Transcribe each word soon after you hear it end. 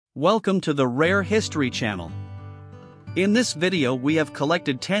Welcome to the Rare History Channel. In this video we have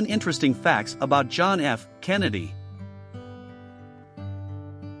collected 10 interesting facts about John F. Kennedy.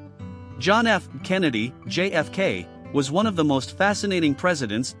 John F. Kennedy, JFK, was one of the most fascinating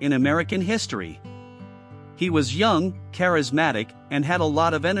presidents in American history. He was young, charismatic, and had a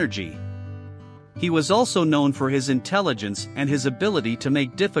lot of energy. He was also known for his intelligence and his ability to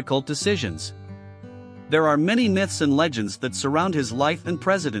make difficult decisions. There are many myths and legends that surround his life and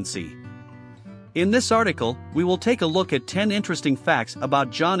presidency. In this article, we will take a look at 10 interesting facts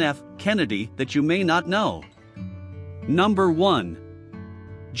about John F. Kennedy that you may not know. Number 1.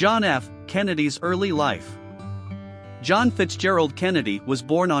 John F. Kennedy's early life. John Fitzgerald Kennedy was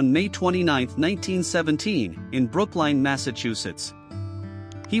born on May 29, 1917, in Brookline, Massachusetts.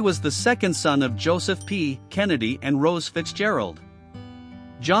 He was the second son of Joseph P. Kennedy and Rose Fitzgerald.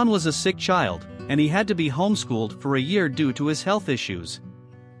 John was a sick child, and he had to be homeschooled for a year due to his health issues.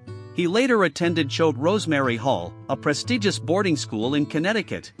 He later attended Choate Rosemary Hall, a prestigious boarding school in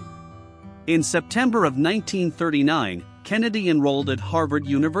Connecticut. In September of 1939, Kennedy enrolled at Harvard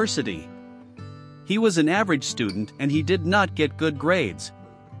University. He was an average student and he did not get good grades.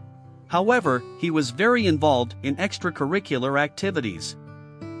 However, he was very involved in extracurricular activities.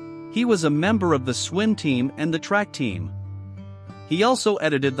 He was a member of the swim team and the track team. He also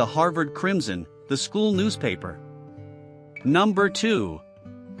edited the Harvard Crimson, the school newspaper. Number 2.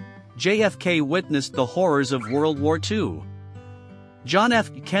 JFK witnessed the horrors of World War II. John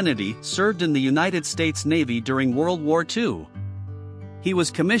F. Kennedy served in the United States Navy during World War II. He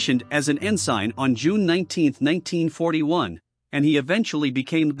was commissioned as an ensign on June 19, 1941, and he eventually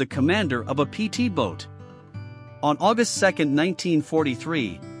became the commander of a PT boat. On August 2,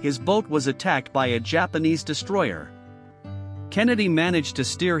 1943, his boat was attacked by a Japanese destroyer. Kennedy managed to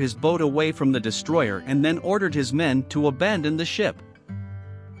steer his boat away from the destroyer and then ordered his men to abandon the ship.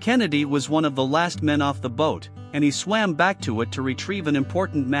 Kennedy was one of the last men off the boat, and he swam back to it to retrieve an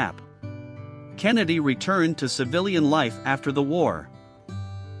important map. Kennedy returned to civilian life after the war.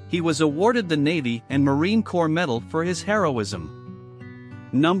 He was awarded the Navy and Marine Corps Medal for his heroism.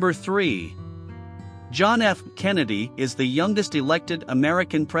 Number 3. John F. Kennedy is the youngest elected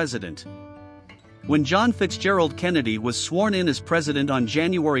American president. When John Fitzgerald Kennedy was sworn in as president on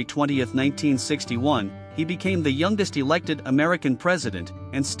January 20, 1961, he became the youngest elected American president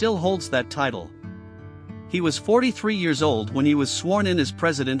and still holds that title. He was 43 years old when he was sworn in as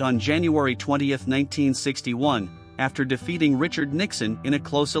president on January 20, 1961, after defeating Richard Nixon in a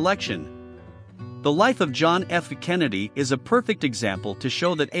close election. The life of John F. Kennedy is a perfect example to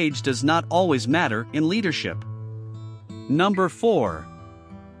show that age does not always matter in leadership. Number 4.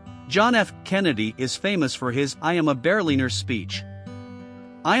 John F. Kennedy is famous for his "I am a Berliner" speech.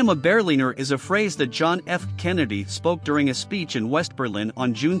 "I am a Berliner" is a phrase that John F. Kennedy spoke during a speech in West Berlin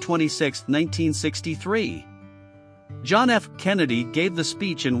on June 26, 1963. John F. Kennedy gave the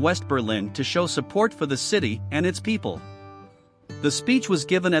speech in West Berlin to show support for the city and its people. The speech was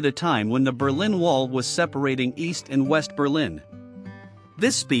given at a time when the Berlin Wall was separating East and West Berlin.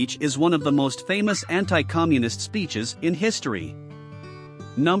 This speech is one of the most famous anti-communist speeches in history.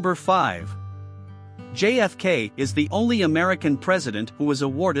 Number 5. JFK is the only American president who was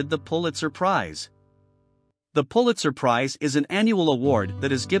awarded the Pulitzer Prize. The Pulitzer Prize is an annual award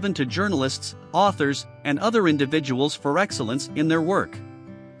that is given to journalists, authors, and other individuals for excellence in their work.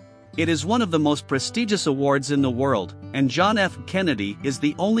 It is one of the most prestigious awards in the world, and John F. Kennedy is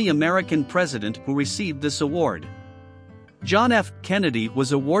the only American president who received this award. John F. Kennedy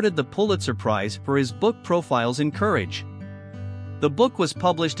was awarded the Pulitzer Prize for his book Profiles in Courage. The book was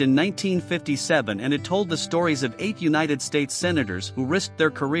published in 1957 and it told the stories of 8 United States senators who risked their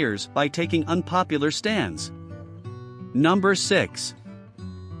careers by taking unpopular stands. Number 6.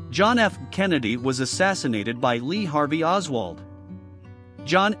 John F. Kennedy was assassinated by Lee Harvey Oswald.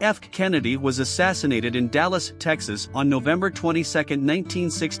 John F. Kennedy was assassinated in Dallas, Texas on November 22,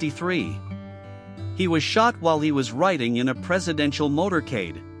 1963. He was shot while he was riding in a presidential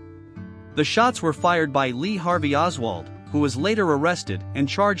motorcade. The shots were fired by Lee Harvey Oswald, who was later arrested and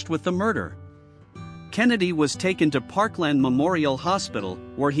charged with the murder. Kennedy was taken to Parkland Memorial Hospital,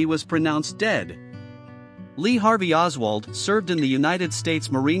 where he was pronounced dead. Lee Harvey Oswald served in the United States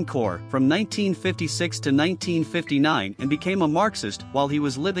Marine Corps from 1956 to 1959 and became a Marxist while he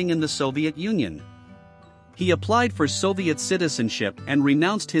was living in the Soviet Union. He applied for Soviet citizenship and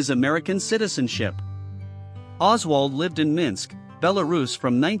renounced his American citizenship. Oswald lived in Minsk, Belarus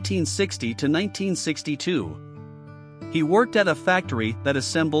from 1960 to 1962. He worked at a factory that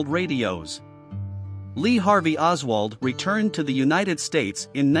assembled radios. Lee Harvey Oswald returned to the United States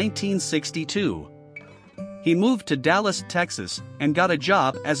in 1962. He moved to Dallas, Texas, and got a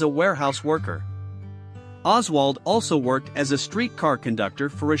job as a warehouse worker. Oswald also worked as a streetcar conductor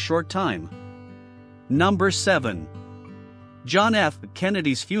for a short time. Number 7. John F.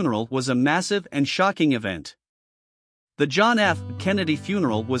 Kennedy's funeral was a massive and shocking event. The John F. Kennedy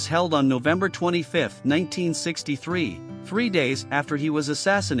funeral was held on November 25, 1963, 3 days after he was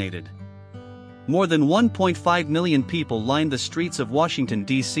assassinated. More than 1.5 million people lined the streets of Washington,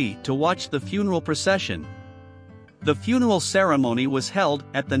 D.C. to watch the funeral procession. The funeral ceremony was held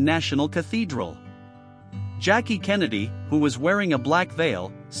at the National Cathedral. Jackie Kennedy, who was wearing a black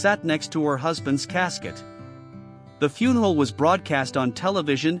veil, sat next to her husband's casket. The funeral was broadcast on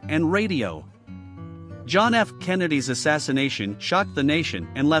television and radio. John F. Kennedy's assassination shocked the nation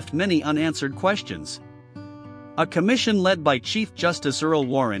and left many unanswered questions. A commission led by Chief Justice Earl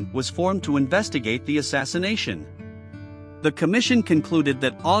Warren was formed to investigate the assassination. The commission concluded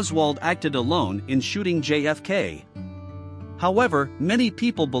that Oswald acted alone in shooting JFK. However, many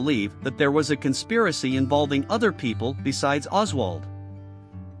people believe that there was a conspiracy involving other people besides Oswald.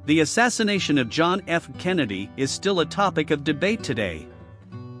 The assassination of John F. Kennedy is still a topic of debate today.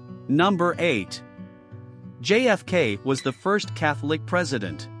 Number 8. JFK was the first Catholic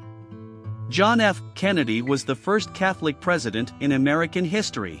president. John F. Kennedy was the first Catholic president in American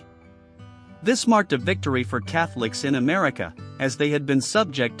history. This marked a victory for Catholics in America, as they had been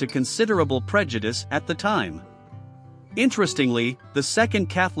subject to considerable prejudice at the time. Interestingly, the second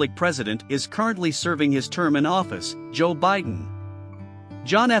Catholic president is currently serving his term in office, Joe Biden.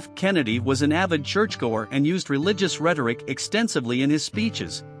 John F. Kennedy was an avid churchgoer and used religious rhetoric extensively in his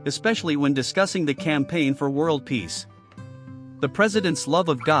speeches, especially when discussing the campaign for world peace. The president's love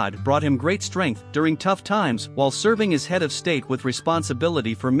of God brought him great strength during tough times while serving as head of state with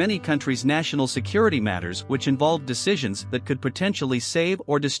responsibility for many countries' national security matters which involved decisions that could potentially save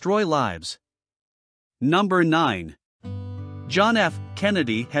or destroy lives. Number 9. John F.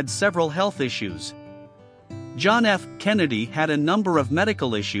 Kennedy had several health issues. John F. Kennedy had a number of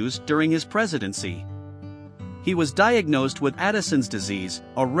medical issues during his presidency. He was diagnosed with Addison's disease,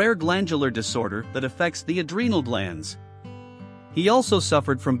 a rare glandular disorder that affects the adrenal glands. He also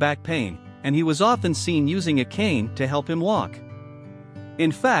suffered from back pain, and he was often seen using a cane to help him walk.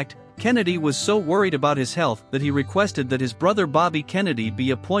 In fact, Kennedy was so worried about his health that he requested that his brother Bobby Kennedy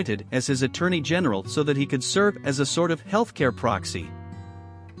be appointed as his Attorney General so that he could serve as a sort of healthcare proxy.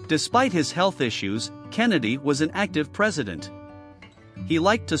 Despite his health issues, Kennedy was an active president. He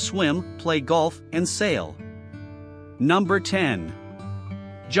liked to swim, play golf, and sail. Number 10.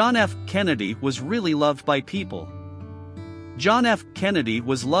 John F. Kennedy was really loved by people. John F. Kennedy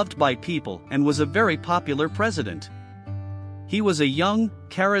was loved by people and was a very popular president. He was a young,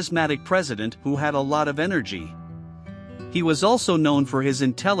 charismatic president who had a lot of energy. He was also known for his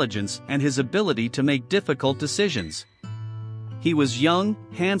intelligence and his ability to make difficult decisions. He was young,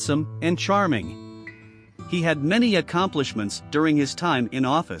 handsome, and charming. He had many accomplishments during his time in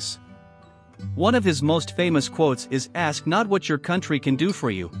office. One of his most famous quotes is, "Ask not what your country can do for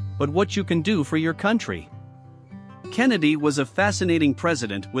you, but what you can do for your country." Kennedy was a fascinating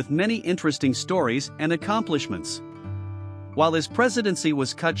president with many interesting stories and accomplishments. While his presidency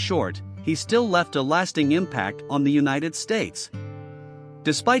was cut short, he still left a lasting impact on the United States.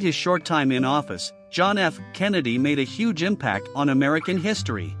 Despite his short time in office, John F. Kennedy made a huge impact on American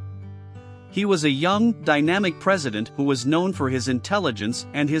history. He was a young, dynamic president who was known for his intelligence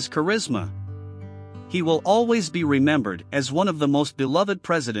and his charisma. He will always be remembered as one of the most beloved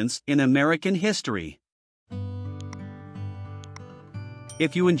presidents in American history.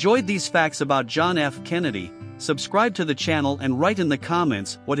 If you enjoyed these facts about John F. Kennedy, subscribe to the channel and write in the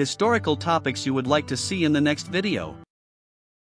comments what historical topics you would like to see in the next video.